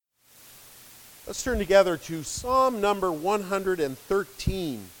Let's turn together to Psalm number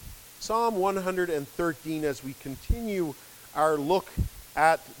 113. Psalm 113 as we continue our look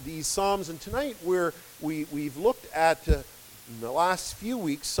at these Psalms. And tonight we've looked at, in the last few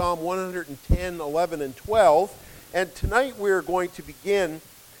weeks, Psalm 110, 11, and 12. And tonight we're going to begin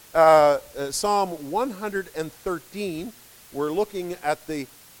Psalm 113. We're looking at the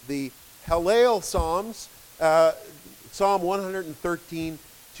Hallel Psalms, Psalm 113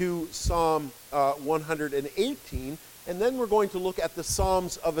 to Psalm 118, and then we're going to look at the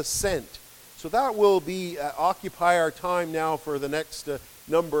Psalms of Ascent. So that will be occupy our time now for the next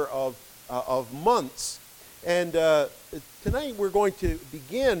number of months. And tonight we're going to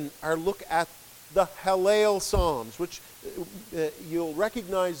begin our look at the Hallel Psalms, which you'll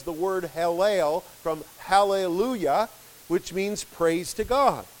recognize the word Hallel from Hallelujah, which means praise to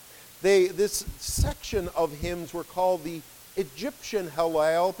God. This section of hymns were called the Egyptian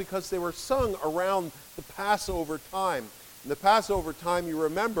Hallel because they were sung around the Passover time. And the Passover time, you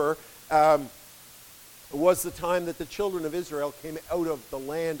remember, was the time that the children of Israel came out of the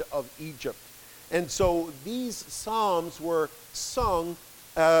land of Egypt. And so these psalms were sung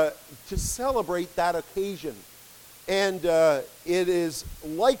to celebrate that occasion. And it is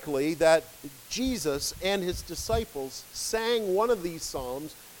likely that Jesus and his disciples sang one of these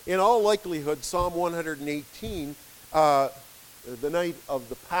psalms, in all likelihood Psalm 118, the night of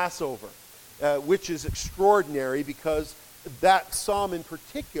the Passover, which is extraordinary because that psalm in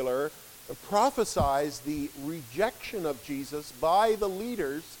particular prophesies the rejection of Jesus by the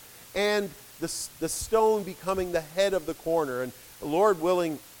leaders and the stone becoming the head of the corner. And Lord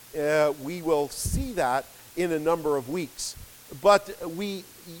willing, we will see that in a number of weeks. But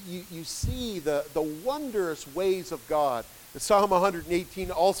you see the wondrous ways of God. Psalm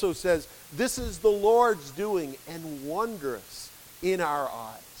 118 also says, "This is the Lord's doing, and wondrous in our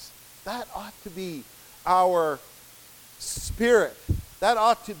eyes." That ought to be our spirit. That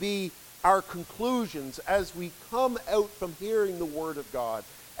ought to be our conclusions as we come out from hearing the Word of God,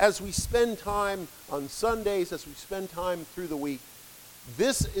 as we spend time on Sundays, as we spend time through the week.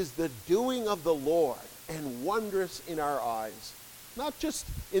 This is the doing of the Lord, and wondrous in our eyes. Not just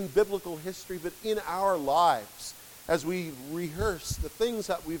in biblical history, but in our lives. As we rehearse the things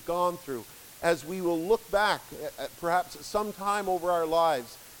that we've gone through, as we will look back at perhaps at some time over our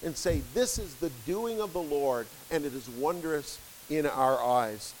lives and say, this is the doing of the Lord, and it is wondrous in our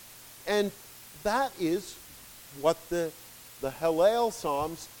eyes. And that is what the Hallel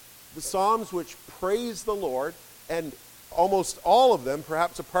Psalms, the Psalms which praise the Lord, and almost all of them,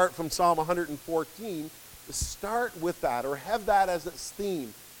 perhaps apart from Psalm 114, start with that, or have that as its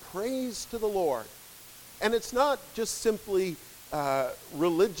theme, praise to the Lord. And it's not just simply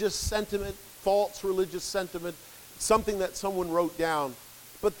religious sentiment, false religious sentiment, something that someone wrote down.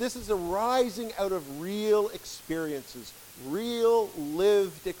 But this is a rising out of real experiences, real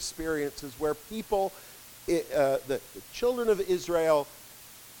lived experiences where people, the children of Israel,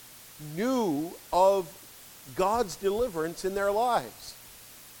 knew of God's deliverance in their lives.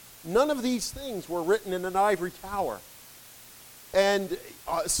 None of these things were written in an ivory tower. And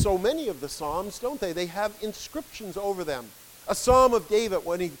so many of the Psalms, don't they? They have inscriptions over them. A Psalm of David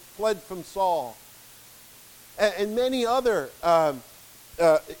when he fled from Saul. And many other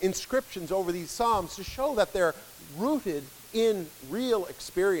inscriptions over these Psalms to show that they're rooted in real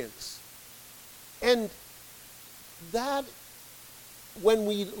experience. And that, when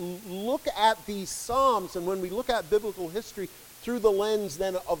we look at these Psalms and when we look at biblical history through the lens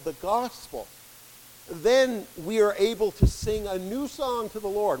then of the gospel, then we are able to sing a new song to the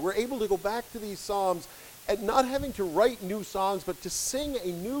Lord. We're able to go back to these Psalms and not having to write new songs, but to sing a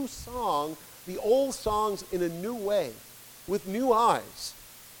new song, the old songs in a new way, with new eyes,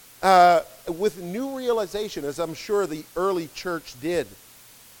 with new realization, as I'm sure the early church did.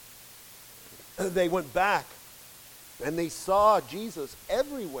 They went back and they saw Jesus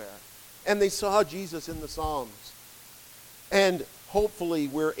everywhere, and they saw Jesus in the Psalms. And hopefully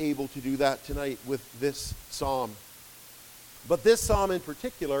we're able to do that tonight with this psalm. But this psalm in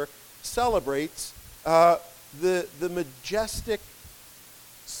particular celebrates the majestic,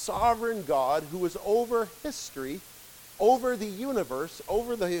 sovereign God who is over history, over the universe,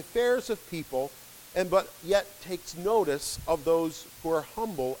 over the affairs of people, but yet takes notice of those who are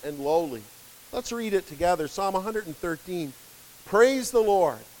humble and lowly. Let's read it together. Psalm 113. Praise the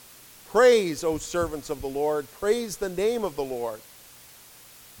Lord. Praise, O servants of the Lord. Praise the name of the Lord.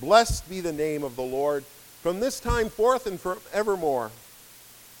 Blessed be the name of the Lord from this time forth and forevermore.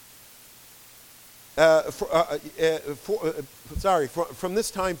 From this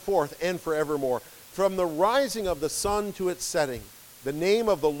time forth and forevermore. From the rising of the sun to its setting. The name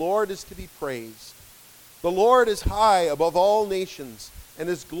of the Lord is to be praised. The Lord is high above all nations, and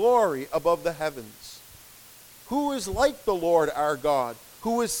his glory above the heavens. Who is like the Lord our God,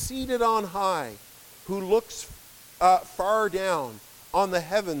 who is seated on high, who looks far down on the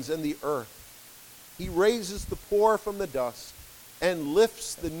heavens and the earth? He raises the poor from the dust and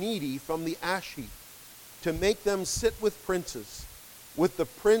lifts the needy from the ash heap, to make them sit with princes, with the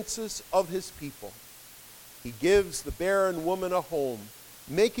princes of his people. He gives the barren woman a home,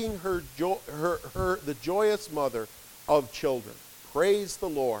 making her the joyous mother of children. Praise the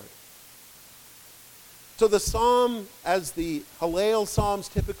Lord. So the psalm, as the Hallel Psalms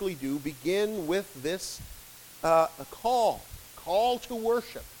typically do, begin with this call to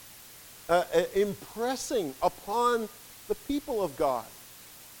worship, impressing upon the people of God,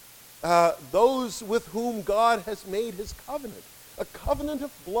 those with whom God has made his covenant, a covenant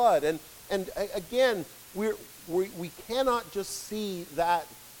of blood. And again, we cannot just see that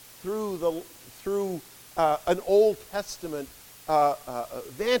through an Old Testament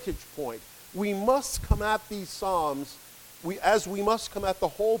vantage point. We must come at these Psalms, as we must come at the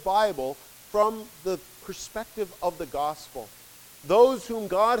whole Bible, from the perspective of the gospel. Those whom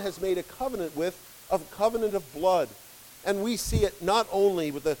God has made a covenant with, a covenant of blood. And we see it not only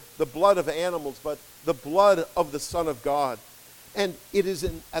with the blood of animals, but the blood of the Son of God. And it is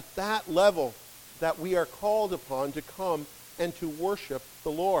at that level that we are called upon to come and to worship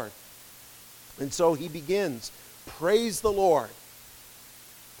the Lord. And so he begins, praise the Lord.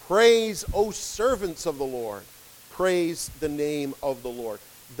 Praise, O servants of the Lord. Praise the name of the Lord.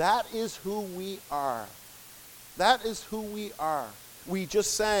 That is who we are. That is who we are. We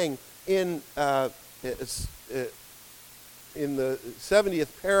just sang in the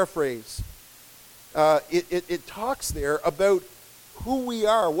 70th paraphrase. It talks there about who we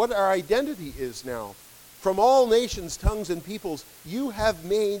are, what our identity is now. From all nations, tongues, and peoples, you have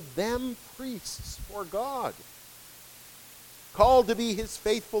made them priests for God, called to be his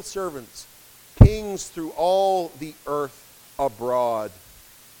faithful servants, kings through all the earth abroad.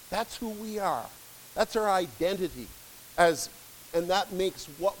 That's who we are. That's our identity. And that makes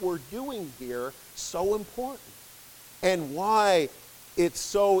what we're doing here so important. And why it's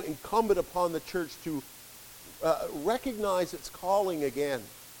so incumbent upon the church to recognize its calling again.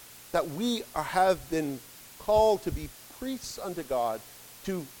 That we have been called to be priests unto God,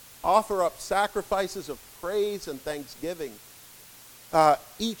 to offer up sacrifices of praise and thanksgiving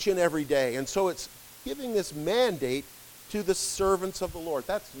each and every day. And so it's giving this mandate to the servants of the Lord.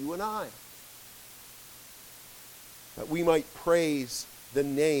 That's you and I. That we might praise the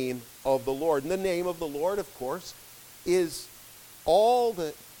name of the Lord. And the name of the Lord, of course, is all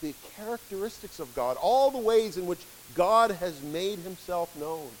the characteristics of God, all the ways in which God has made himself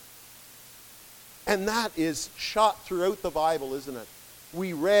known. And that is shot throughout the Bible, isn't it?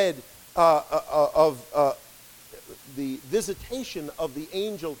 We read of the visitation of the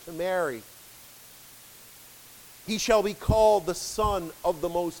angel to Mary. He shall be called the Son of the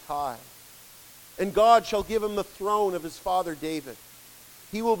Most High. And God shall give him the throne of his father David.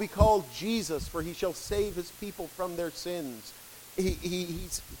 He will be called Jesus, for he shall save his people from their sins.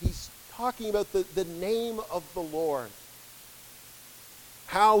 He's talking about the name of the Lord.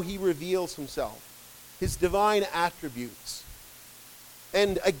 How he reveals himself. His divine attributes.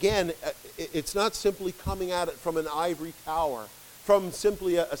 And again, it's not simply coming at it from an ivory tower, from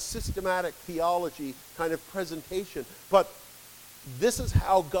simply a systematic theology kind of presentation, but this is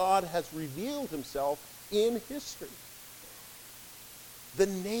how God has revealed himself in history. The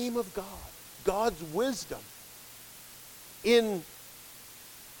name of God, God's wisdom in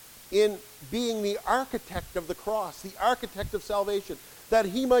being the architect of the cross, the architect of salvation, that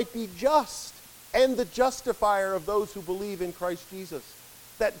he might be just and the justifier of those who believe in Christ Jesus.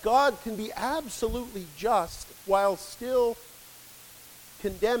 That God can be absolutely just while still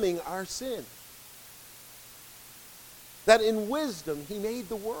condemning our sin. That in wisdom he made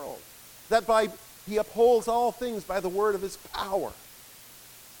the world. That he upholds all things by the word of his power.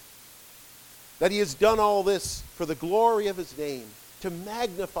 That he has done all this for the glory of his name, to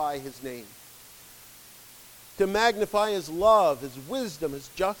magnify his name. To magnify his love, his wisdom, his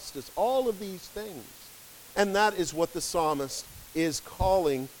justice, all of these things. And that is what the psalmist is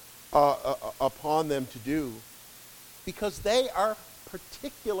calling upon them to do. Because they are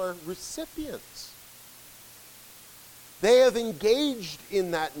particular recipients. They have engaged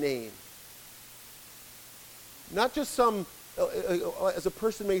in that name. Not just some, as a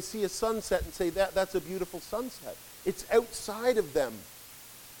person may see a sunset and say, that's a beautiful sunset. It's outside of them.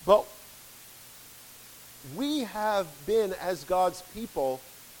 But we have been, as God's people,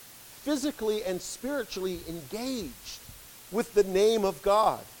 physically and spiritually engaged with the name of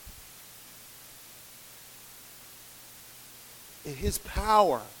God. His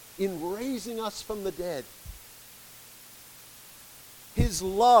power in raising us from the dead. His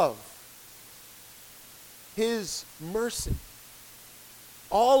love. His mercy.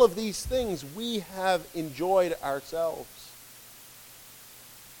 All of these things we have enjoyed ourselves.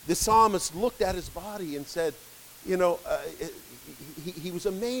 The psalmist looked at his body and said, he was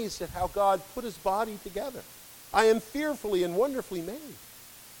amazed at how God put his body together. I am fearfully and wonderfully made.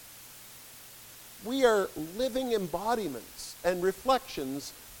 We are living embodiments and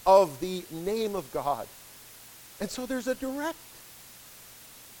reflections of the name of God. And so there's a direct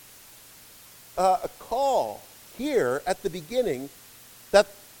a call here at the beginning that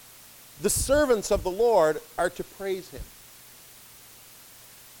the servants of the Lord are to praise him.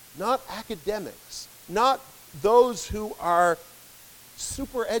 Not academics, not those who are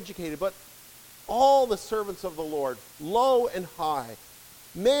super educated, but all the servants of the Lord, low and high,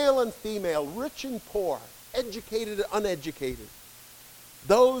 male and female, rich and poor, educated and uneducated.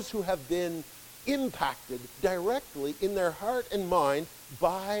 Those who have been impacted directly in their heart and mind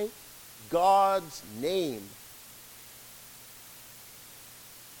by God's name.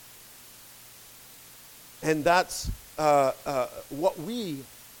 And that's what we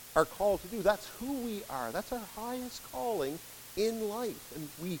are called to do. That's who we are. That's our highest calling in life. And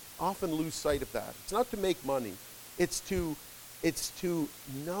we often lose sight of that. It's not to make money. It's to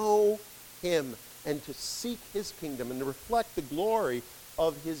know him and to seek his kingdom and to reflect the glory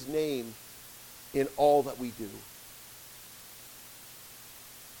of his name in all that we do.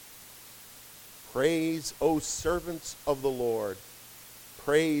 Praise, O servants of the Lord.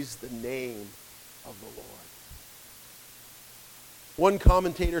 Praise the name of the Lord. One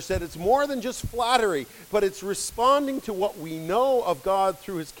commentator said it's more than just flattery, but it's responding to what we know of God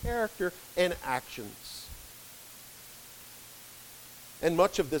through his character and actions. And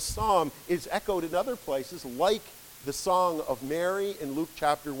much of this psalm is echoed in other places, like the song of Mary in Luke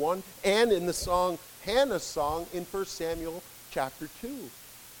chapter 1, and in the song, Hannah's song in 1 Samuel chapter 2.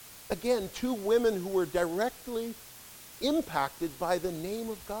 Again, two women who were directly impacted by the name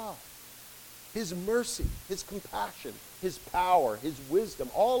of God. His mercy, his compassion, his power, his wisdom,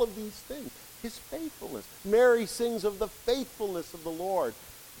 all of these things. His faithfulness. Mary sings of the faithfulness of the Lord.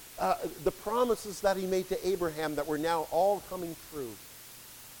 The promises that he made to Abraham that were now all coming true.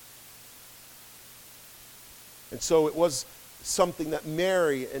 And so it was something that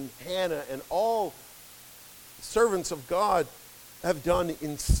Mary and Hannah and all servants of God have done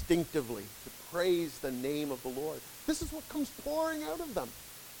instinctively, to praise the name of the Lord. This is what comes pouring out of them.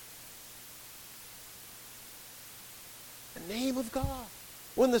 The name of God.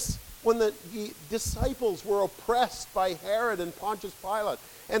 When the disciples were oppressed by Herod and Pontius Pilate,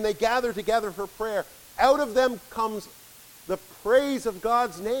 and they gathered together for prayer, out of them comes the praise of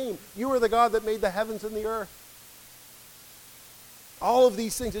God's name. You are the God that made the heavens and the earth. All of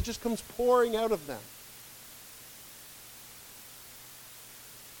these things, it just comes pouring out of them.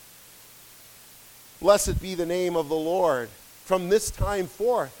 Blessed be the name of the Lord from this time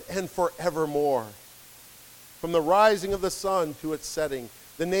forth and forevermore. From the rising of the sun to its setting,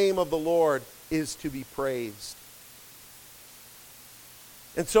 the name of the Lord is to be praised.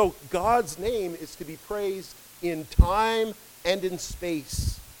 And so God's name is to be praised in time and in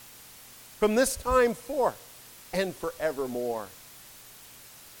space. From this time forth and forevermore.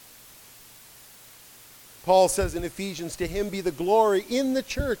 Paul says in Ephesians, to him be the glory in the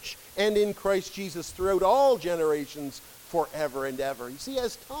church and in Christ Jesus throughout all generations forever and ever. You see,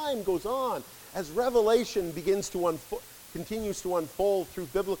 as time goes on, as revelation continues to unfold through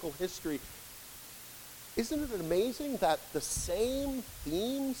biblical history, isn't it amazing that the same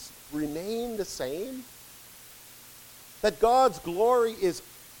themes remain the same? That God's glory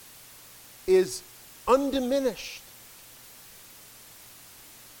is undiminished.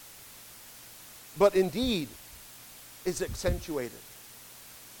 But indeed is accentuated.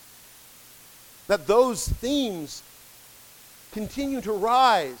 That those themes continue to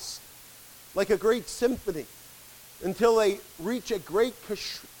rise like a great symphony until they reach a great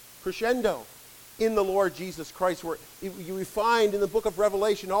crescendo in the Lord Jesus Christ, where you find in the book of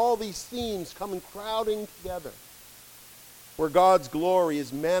Revelation all these themes coming crowding together, where God's glory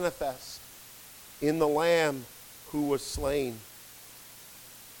is manifest in the Lamb who was slain.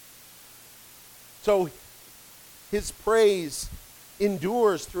 So his praise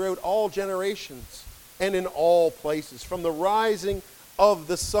endures throughout all generations and in all places, from the rising of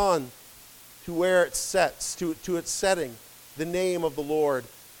the sun to where it sets, to its setting. The name of the Lord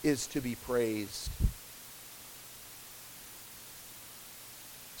is to be praised.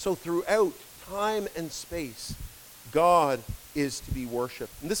 So throughout time and space, God is to be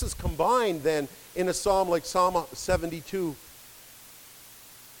worshipped. And this is combined then in a psalm like Psalm 72.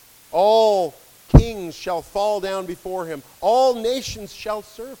 All kings shall fall down before him. All nations shall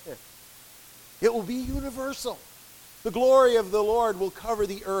serve him. It will be universal. The glory of the Lord will cover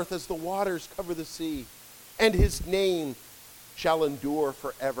the earth as the waters cover the sea. And his name shall endure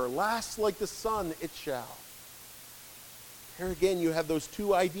forever. Last like the sun it shall. Here again you have those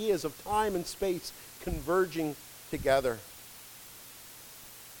two ideas of time and space converging together.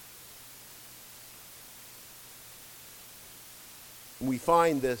 We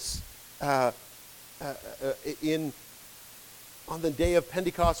find this on the day of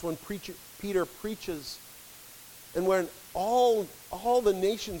Pentecost when Peter preaches, and when all the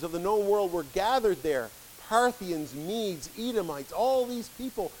nations of the known world were gathered there, Parthians, Medes, Edomites, all these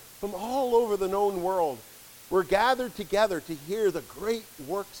people from all over the known world were gathered together to hear the great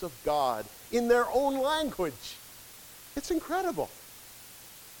works of God in their own language. It's incredible.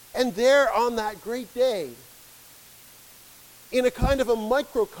 And there on that great day, in a kind of a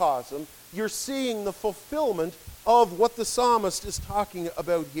microcosm, you're seeing the fulfillment of what the psalmist is talking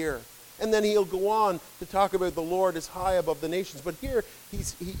about here. And then he'll go on to talk about the Lord is high above the nations. But here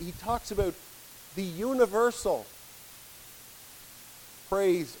he talks about the universal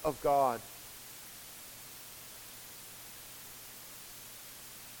praise of God.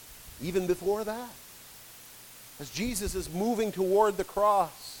 Even before that, as Jesus is moving toward the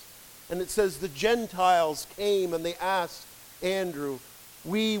cross, and it says the Gentiles came and they asked Andrew,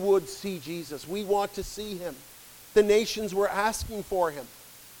 we would see Jesus. We want to see him. The nations were asking for him.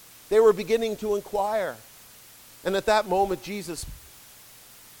 They were beginning to inquire. And at that moment, Jesus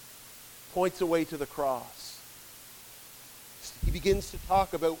points away to the cross. He begins to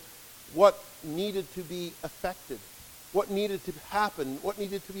talk about what needed to be effected, what needed to happen, what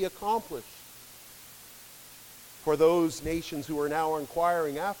needed to be accomplished for those nations who are now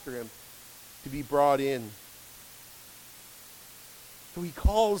inquiring after him to be brought in. So he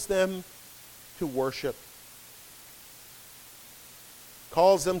calls them to worship.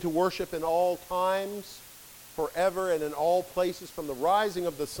 Calls them to worship in all times, forever, and in all places, from the rising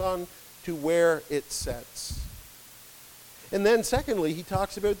of the sun to where it sets. And then secondly, he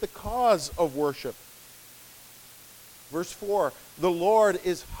talks about the cause of worship. Verse 4, the Lord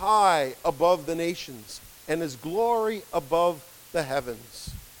is high above the nations, and his glory above the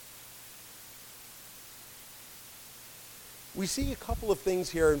heavens. We see a couple of things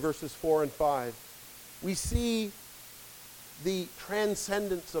here in verses 4 and 5. We see the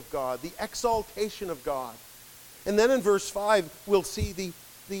transcendence of God, the exaltation of God. And then in verse 5, we'll see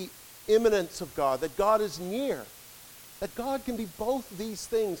the immanence of God, that God is near, that God can be both these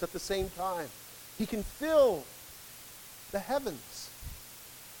things at the same time. He can fill the heavens.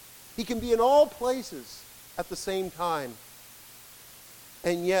 He can be in all places at the same time,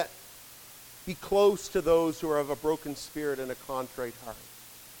 and yet be close to those who are of a broken spirit and a contrite heart.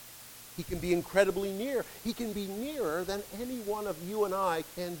 He can be incredibly near. He can be nearer than any one of you and I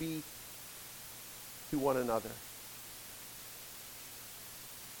can be to one another.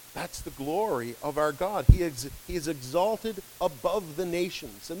 That's the glory of our God. He is exalted above the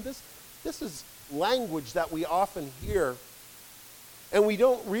nations. And this is language that we often hear, and we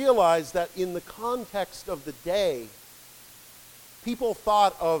don't realize that in the context of the day, people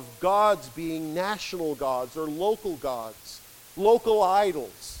thought of gods being national gods or local gods, local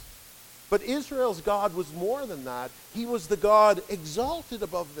idols. But Israel's God was more than that. He was the God exalted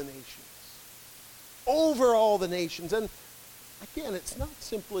above the nations, over all the nations. And again, it's not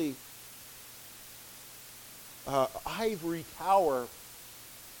simply ivory tower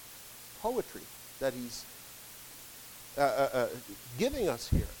poetry that he's giving us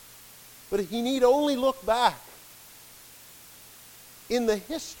here. But he need only look back in the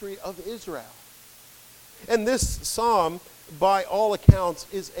history of Israel. And this psalm, by all accounts,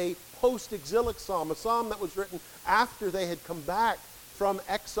 is a post-exilic psalm, a psalm that was written after they had come back from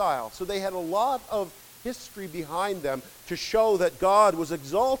exile. So they had a lot of history behind them to show that God was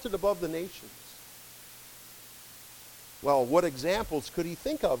exalted above the nations. Well, what examples could he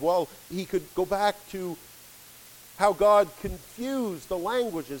think of? Well, he could go back to how God confused the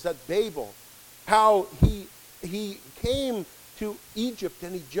languages at Babel, how he came to Egypt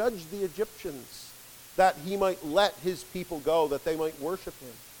and he judged the Egyptians that he might let his people go, that they might worship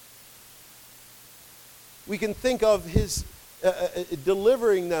him. We can think of his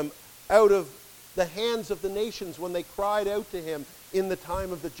delivering them out of the hands of the nations when they cried out to him in the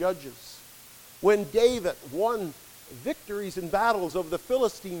time of the judges. When David won victories in battles over the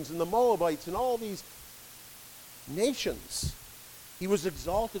Philistines and the Moabites and all these nations, he was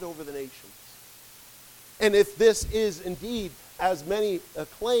exalted over the nations. And if this is indeed, as many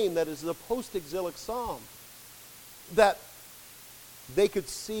claim, that is the post-exilic psalm, that they could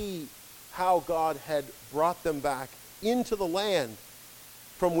see how God had brought them back into the land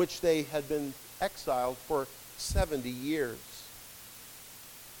from which they had been exiled for 70 years.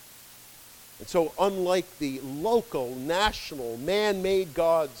 And so unlike the local, national, man-made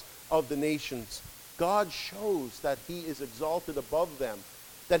gods of the nations, God shows that he is exalted above them,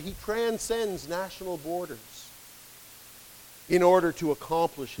 that he transcends national borders in order to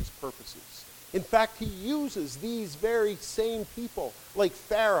accomplish his purposes. In fact, he uses these very same people, like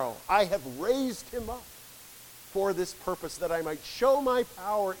Pharaoh. I have raised him up for this purpose, that I might show my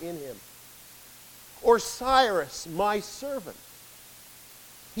power in him. Or Cyrus, my servant.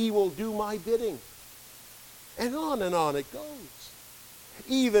 He will do my bidding. And on it goes.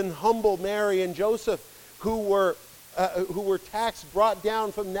 Even humble Mary and Joseph, who were tax brought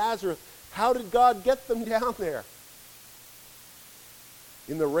down from Nazareth. How did God get them down there?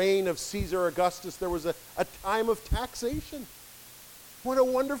 In the reign of Caesar Augustus, there was a time of taxation. What a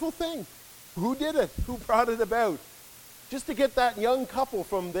wonderful thing. Who did it? Who brought it about? Just to get that young couple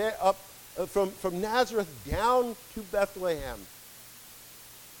from there up from Nazareth down to Bethlehem.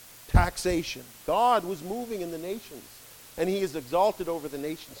 Taxation. God was moving in the nations, and he is exalted over the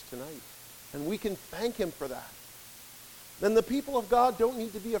nations tonight. And we can thank him for that. Then the people of God don't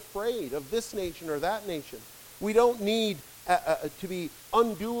need to be afraid of this nation or that nation. We don't need to be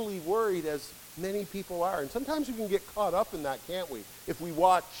unduly worried, as many people are. And sometimes we can get caught up in that, can't we? If we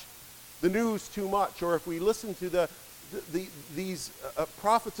watch the news too much, or if we listen to these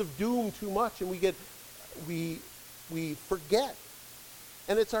prophets of doom too much, and we forget.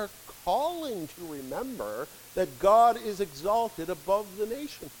 And it's our calling to remember that God is exalted above the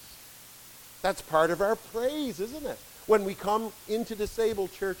nations. That's part of our praise, isn't it? When we come into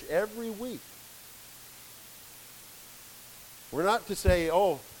Disabled Church every week. We're not to say,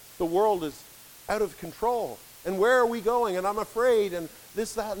 oh, the world is out of control, and where are we going, and I'm afraid, and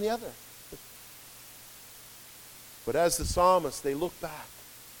this, that, and the other. But as the psalmist, they look back,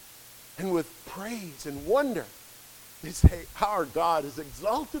 and with praise and wonder, they say, our God is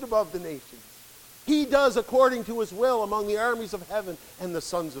exalted above the nations. He does according to his will among the armies of heaven and the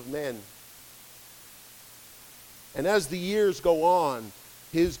sons of men. And as the years go on,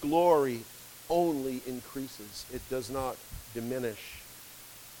 his glory only increases. It does not diminish.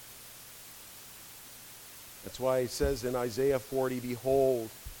 That's why he says in Isaiah 40, behold,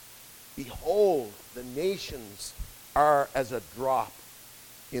 the nations are as a drop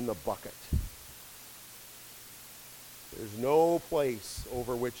in the bucket. There's no place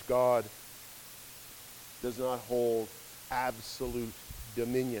over which God does not hold absolute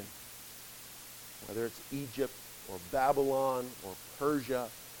dominion. Whether it's Egypt or Babylon or Persia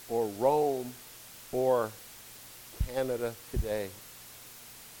or Rome or Canada today.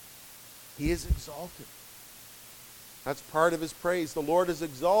 He is exalted. That's part of his praise. The Lord is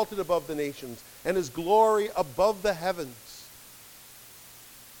exalted above the nations, and his glory above the heavens.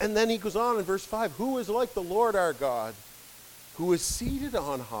 And then he goes on in verse 5, who is like the Lord our God, who is seated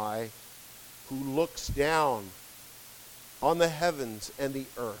on high, who looks down on the heavens and the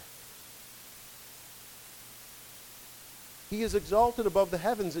earth. He is exalted above the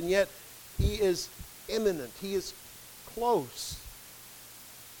heavens, and yet he is imminent. He is close.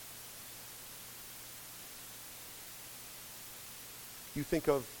 You think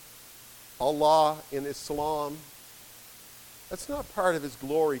of Allah in Islam. That's not part of his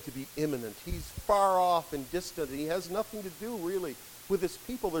glory to be imminent. He's far off and distant, and he has nothing to do really with his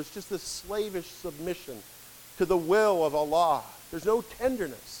people. There's just this slavish submission to the will of Allah. There's no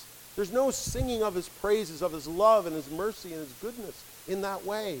tenderness. There's no singing of his praises, of his love and his mercy and his goodness in that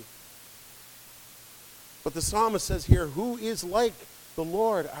way. But the psalmist says here, who is like the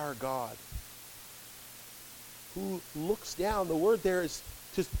Lord our God? Who looks down. The word there is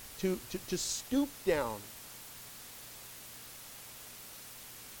to stoop down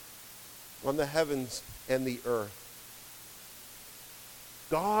on the heavens and the earth.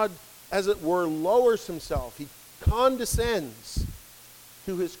 God, as it were, lowers himself. He condescends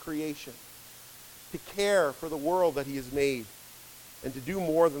to his creation, to care for the world that he has made, and to do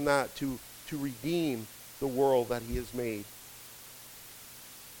more than that, to redeem the world that he has made.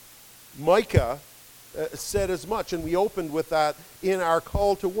 Micah said as much, and we opened with that in our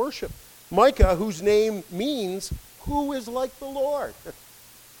call to worship. Micah, whose name means, who is like the Lord?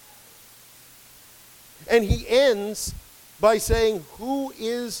 And he ends by saying, who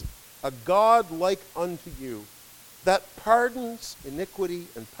is a God like unto you, that pardons iniquity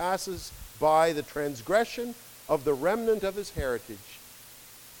and passes by the transgression of the remnant of his heritage?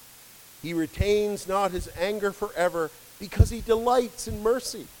 He retains not his anger forever, because he delights in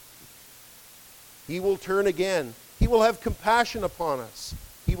mercy. He will turn again. He will have compassion upon us.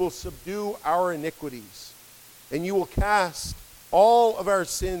 He will subdue our iniquities. And you will cast all of our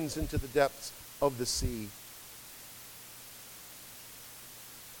sins into the depths of the sea.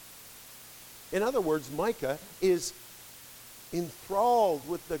 In other words, Micah is enthralled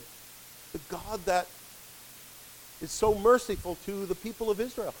with the God that is so merciful to the people of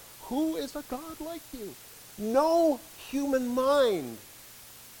Israel. Who is a God like you? No human mind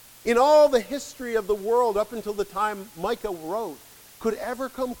in all the history of the world up until the time Micah wrote could ever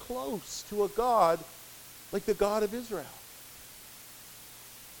come close to a God like the God of Israel.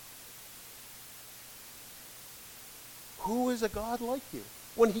 Who is a God like you?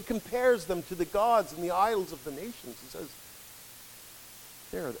 When he compares them to the gods and the idols of the nations, he says,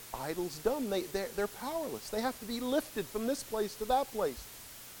 they're idols dumb. They're powerless. They have to be lifted from this place to that place.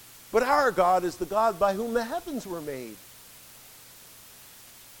 But our God is the God by whom the heavens were made,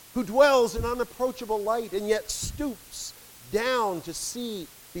 who dwells in unapproachable light and yet stoops down to see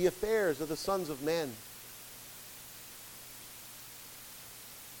the affairs of the sons of men.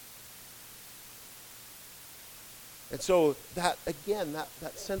 And so that, again,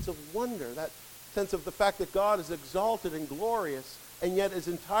 that sense of wonder, that sense of the fact that God is exalted and glorious and yet is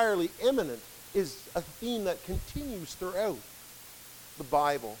entirely immanent, is a theme that continues throughout the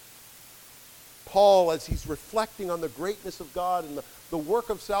Bible. Paul, as he's reflecting on the greatness of God and the work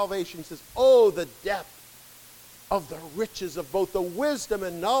of salvation, he says, oh, the depth of the riches of both the wisdom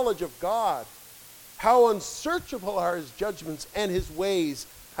and knowledge of God. How unsearchable are his judgments and his ways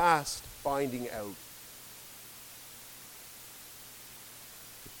past finding out.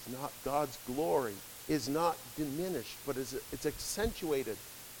 It's not, God's glory is not diminished, but it's accentuated.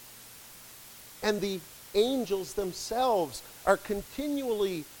 And the angels themselves are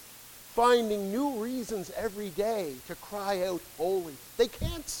continually finding new reasons every day to cry out holy. They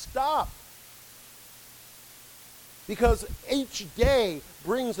can't stop, because each day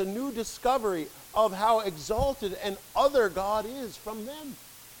brings a new discovery of how exalted and other God is from them.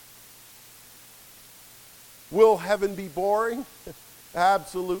 Will heaven be boring?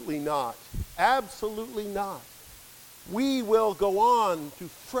 Absolutely not. Absolutely not. We will go on to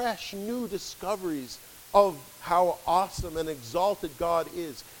fresh new discoveries of how awesome and exalted God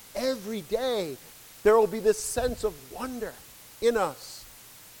is. Every day there will be this sense of wonder in us.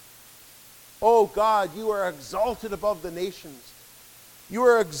 Oh God, you are exalted above the nations. You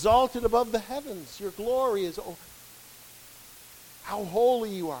are exalted above the heavens. Your glory is, oh, how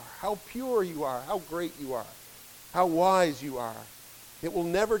holy you are, how pure you are, how great you are, how wise you are. It will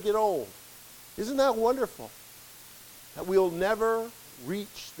never get old. Isn't that wonderful? That we'll never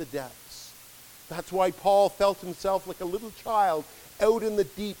reach the depths. That's why Paul felt himself like a little child out in the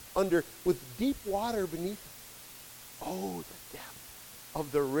deep, with deep water beneath him. Oh, the depth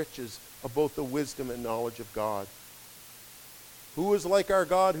of the riches of both the wisdom and knowledge of God. Who is like our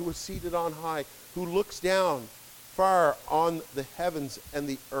God, who is seated on high, who looks down far on the heavens and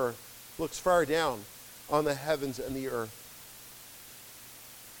the earth, looks far down on the heavens and the earth.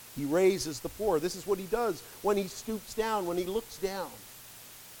 He raises the poor. This is what he does when he stoops down, when he looks down.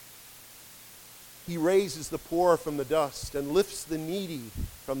 He raises the poor from the dust and lifts the needy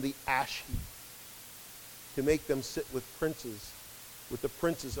from the ash heap to make them sit with princes, with the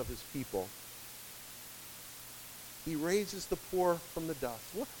princes of his people. He raises the poor from the dust.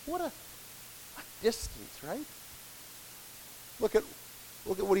 What a distance, right? Look at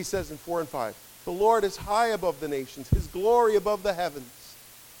what he says in 4 and 5. The Lord is high above the nations, his glory above the heavens.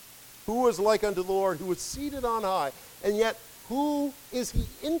 Who is like unto the Lord, who is seated on high? And yet, who is he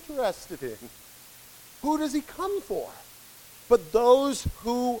interested in? Who does he come for? But those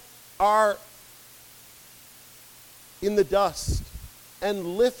who are in the dust, and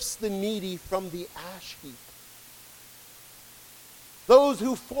lifts the needy from the ash heap. Those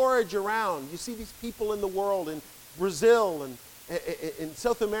who forage around. You see these people in the world, in Brazil and in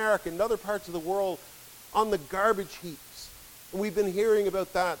South America and other parts of the world, on the garbage heaps. And we've been hearing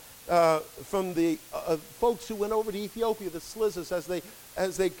about that from the folks who went over to Ethiopia, the Slizzes,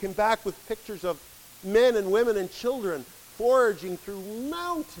 as they came back with pictures of men and women and children foraging through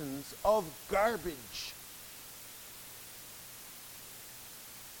mountains of garbage.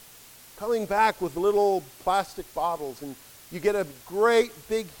 Coming back with little plastic bottles, and you get a great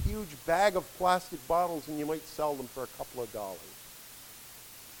big huge bag of plastic bottles and you might sell them for a couple of dollars.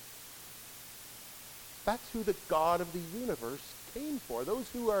 That's who the God of the universe came for. Those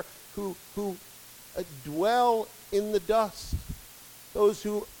who dwell in the dust. Those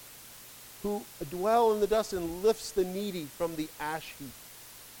who dwell in the dust and lifts the needy from the ash heap.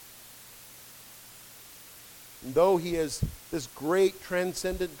 And though he is this great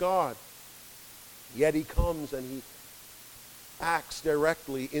transcendent God, yet he comes and he acts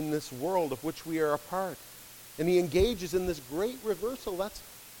directly in this world of which we are a part. And he engages in this great reversal. That's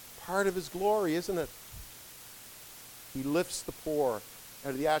part of his glory, isn't it? He lifts the poor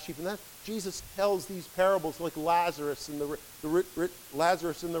out of the ash heap. And that Jesus tells these parables like Lazarus and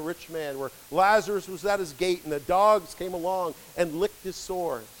Lazarus and the rich man, where Lazarus was at his gate and the dogs came along and licked his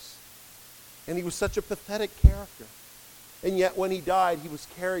sores. And he was such a pathetic character. And yet when he died, he was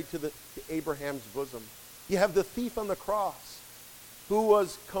carried to Abraham's bosom. You have the thief on the cross, who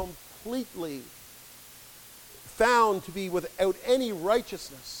was completely found to be without any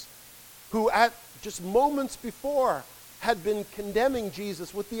righteousness, who at just moments before had been condemning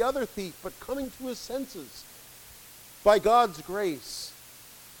Jesus with the other thief, but coming to his senses. By God's grace,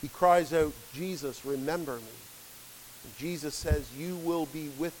 he cries out, "Jesus, remember me." And Jesus says, "You will be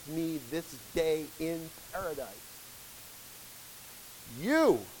with me this day in paradise."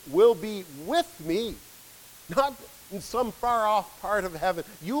 You will be with me, not in some far off part of heaven.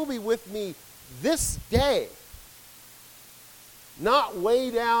 You will be with me this day. Not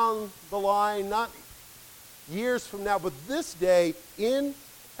way down the line, not years from now, but this day in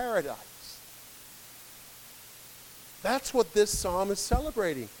paradise. That's what this psalm is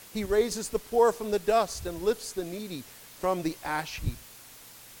celebrating. He raises the poor from the dust and lifts the needy from the ash heap.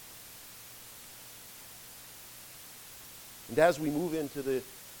 And as we move into the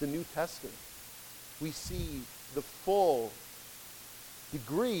New Testament, we see the full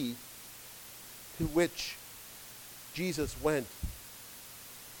degree to which Jesus went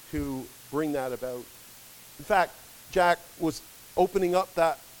to bring that about. In fact, Jack was opening up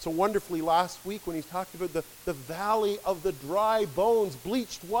that so wonderfully last week when he talked about the valley of the dry bones,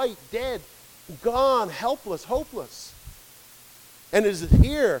 bleached white, dead, gone, helpless, hopeless. And it is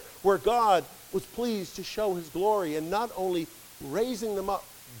here where God was pleased to show his glory, and not only raising them up,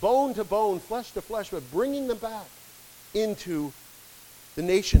 bone to bone, flesh to flesh, but bringing them back into the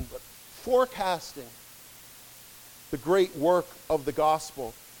nation, but forecasting the great work of the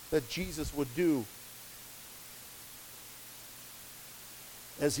gospel that Jesus would do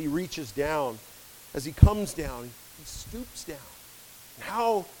as he reaches down, as he comes down, he stoops down. And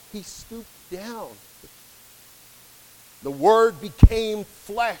how he stooped down. The Word became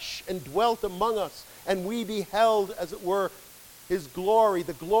flesh and dwelt among us, and we beheld, as it were, his glory,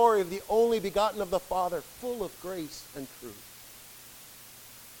 the glory of the only begotten of the Father, full of grace and truth.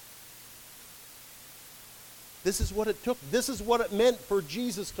 This is what it took. This is what it meant for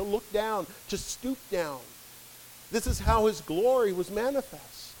Jesus to look down, to stoop down. This is how his glory was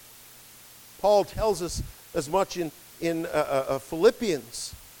manifest. Paul tells us as much in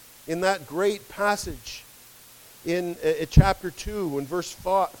Philippians, in that great passage in chapter 2 and verse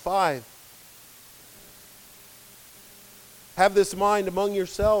 5. Have this mind among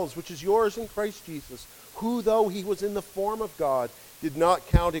yourselves, which is yours in Christ Jesus, who, though he was in the form of God, did not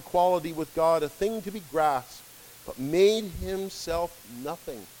count equality with God a thing to be grasped, but made himself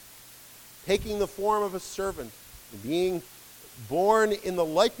nothing, taking the form of a servant, being born in the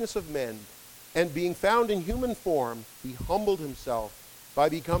likeness of men, and being found in human form, he humbled himself by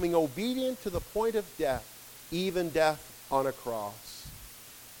becoming obedient to the point of death, even death on a cross.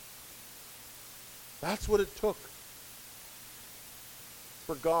 That's what it took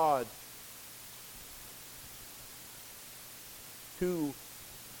for God to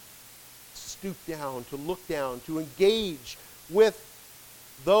stoop down, to look down, to engage with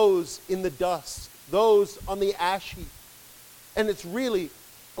those in the dust, those on the ash heap. And it's really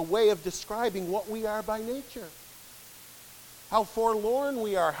a way of describing what we are by nature. How forlorn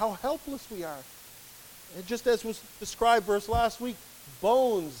we are, how helpless we are. And just as was described verse last week,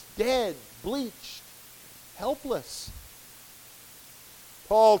 bones, dead, bleached, helpless.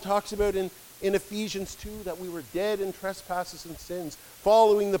 Paul talks about in Ephesians 2 that we were dead in trespasses and sins,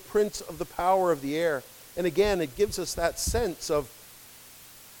 following the prince of the power of the air. And again, it gives us that sense of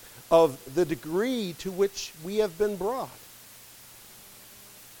the degree to which we have been brought.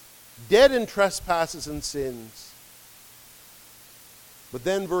 Dead in trespasses and sins. But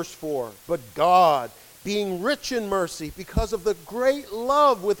then verse 4, but God, being rich in mercy, because of the great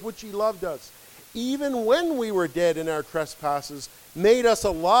love with which he loved us, even when we were dead in our trespasses, made us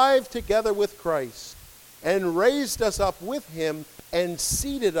alive together with Christ, and raised us up with him, and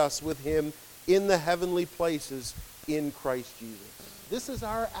seated us with him in the heavenly places in Christ Jesus. This is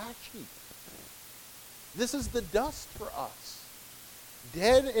our ash heap. This is the dust for us.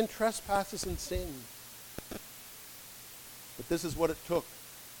 Dead in trespasses and sins. But this is what it took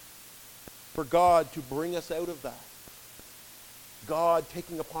for God to bring us out of that. God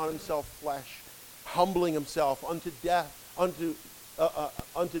taking upon himself flesh, humbling himself unto death, unto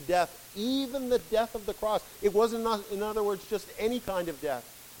death, even the death of the cross. It wasn't, in other words, just any kind of death.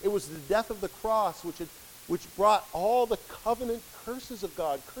 It was the death of the cross which brought all the covenant curses of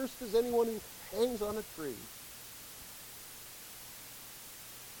God. Cursed is anyone who hangs on a tree.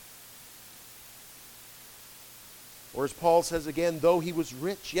 Or as Paul says again, though he was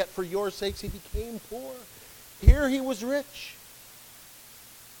rich, yet for your sakes he became poor. Here he was rich.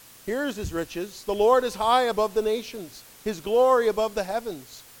 Here's his riches. The Lord is high above the nations, his glory above the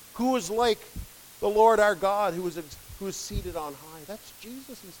heavens. Who is like the Lord our God, who is seated on high? That's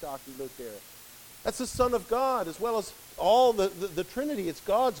Jesus he's talking about there. That's the Son of God, as well as all the Trinity. It's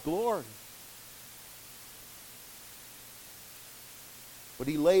God's glory. But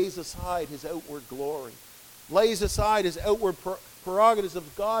he lays aside his outward glory, lays aside his outward prerogatives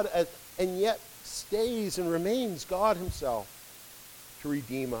of God, and yet stays and remains God himself to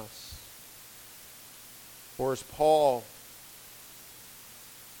redeem us. Or as Paul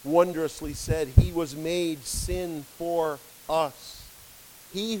wondrously said, he was made sin for us.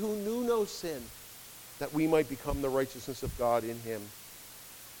 He who knew no sin, that we might become the righteousness of God in him.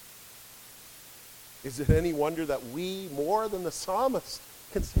 Is it any wonder that we, more than the psalmist,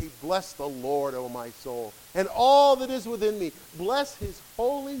 can say, bless the Lord, O my soul, and all that is within me, bless his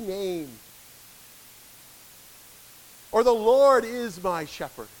holy name. Or the Lord is my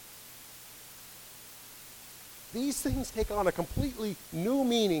shepherd. These things take on a completely new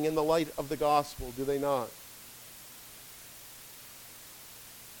meaning in the light of the gospel, do they not?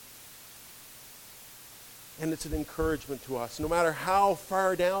 And it's an encouragement to us, no matter how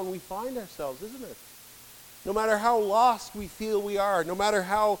far down we find ourselves, isn't it? No matter how lost we feel we are, no matter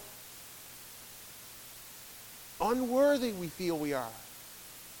how unworthy we feel we are,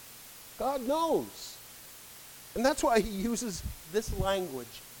 God knows. And that's why he uses this language,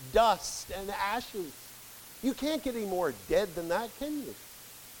 dust and ashes. You can't get any more dead than that, can you?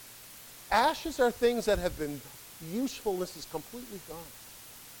 Ashes are things that have been, usefulness is completely gone.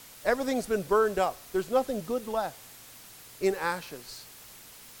 Everything's been burned up. There's nothing good left in ashes.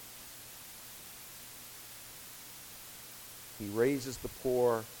 He raises the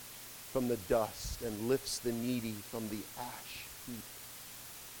poor from the dust and lifts the needy from the ash heap.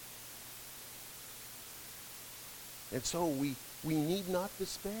 And so we need not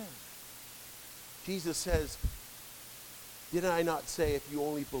despair. Jesus says, did I not say if you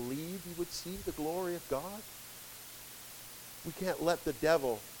only believe you would see the glory of God? We can't let the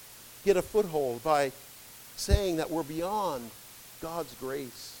devil get a foothold by saying that we're beyond God's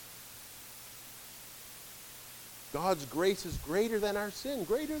grace. God's grace is greater than our sin,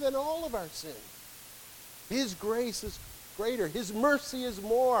 greater than all of our sin. His grace is greater. His mercy is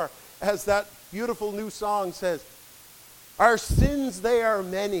more, as that beautiful new song says. Our sins, they are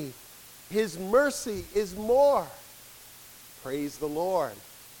many. His mercy is more. Praise the Lord.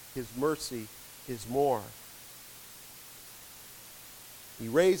 His mercy is more. He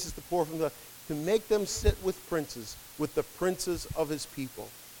raises the poor from the to make them sit with princes, with the princes of his people.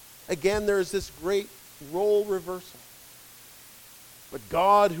 Again, there is this great role reversal. But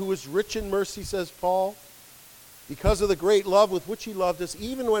God, who is rich in mercy, says Paul, because of the great love with which he loved us,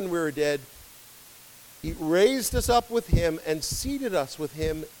 even when we were dead, he raised us up with him and seated us with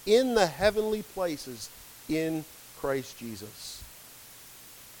him in the heavenly places in Christ Jesus.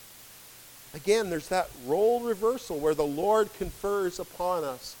 Again, there's that role reversal where the Lord confers upon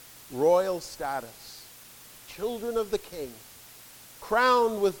us royal status, children of the King,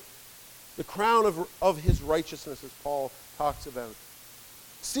 crowned with the crown of his righteousness, as Paul talks about.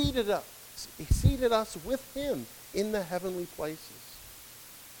 Seated us with him in the heavenly places.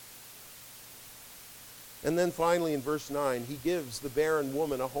 And then finally in verse 9, he gives the barren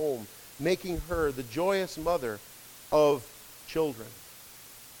woman a home, making her the joyous mother of children.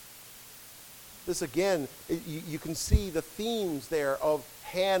 This again, you can see the themes there of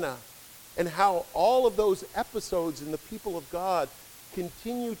Hannah and how all of those episodes in the people of God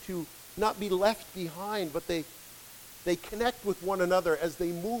continue to not be left behind, but they connect with one another as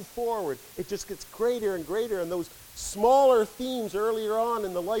they move forward. It just gets greater and greater, and those smaller themes earlier on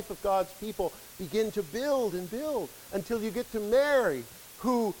in the life of God's people begin to build and build until you get to Mary,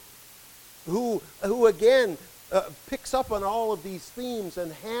 who again picks up on all of these themes,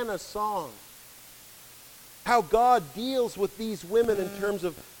 and Hannah's song. How God deals with these women in terms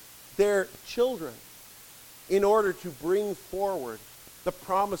of their children in order to bring forward the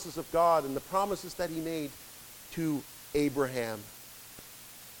promises of God and the promises that he made to Abraham.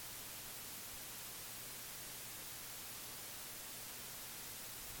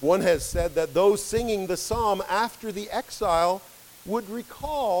 One has said that those singing the psalm after the exile would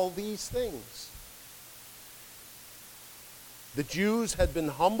recall these things. The Jews had been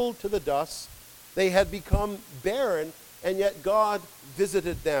humbled to the dust. They had become barren, and yet God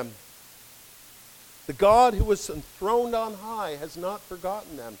visited them. The God who was enthroned on high has not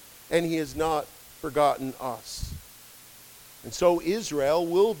forgotten them, and he has not forgotten us. And so Israel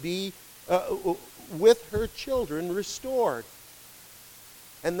will be, with her children, restored.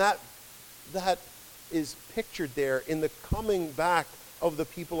 And that is pictured there in the coming back of the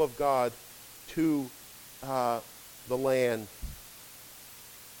people of God to the land.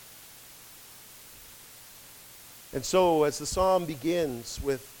 And so as the psalm begins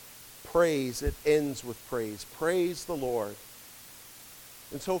with praise, it ends with praise. Praise the Lord.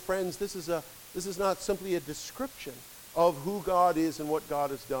 And so, friends, this is not simply a description of who God is and what God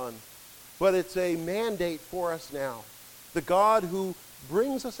has done, but it's a mandate for us now. The God who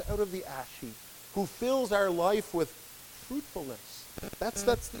brings us out of the ash heap, who fills our life with fruitfulness. That's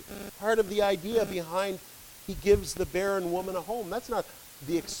the part of the idea behind he gives the barren woman a home. That's not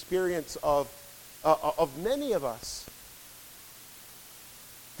the experience of many of us.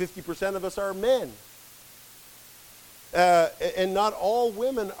 50% of us are men. And not all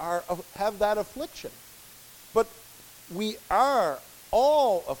women have that affliction. But we are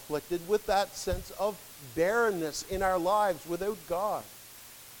all afflicted with that sense of barrenness in our lives without God.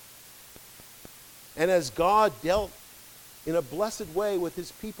 And as God dealt in a blessed way with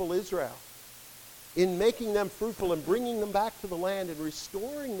his people Israel, in making them fruitful and bringing them back to the land and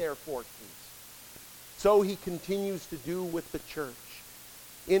restoring their fortunes, so he continues to do with the church,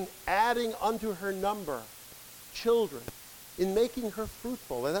 in adding unto her number children, in making her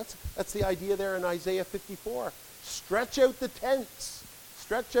fruitful. And that's the idea there in Isaiah 54. Stretch out the tents.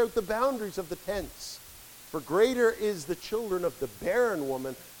 Stretch out the boundaries of the tents. For greater is the children of the barren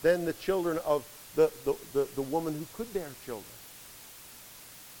woman than the children of the woman who could bear children.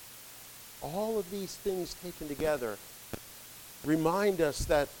 All of these things taken together remind us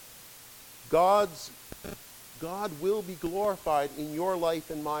that God will be glorified in your life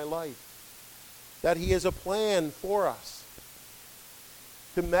and my life. That he has a plan for us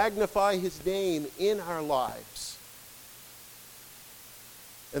to magnify his name in our lives,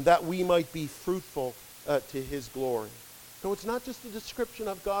 and that we might be fruitful to his glory. So it's not just a description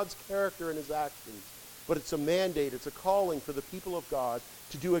of God's character and his actions, but it's a mandate, it's a calling for the people of God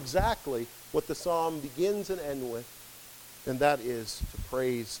to do exactly what the psalm begins and ends with, and that is to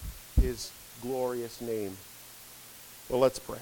praise his glorious name. Well, let's pray.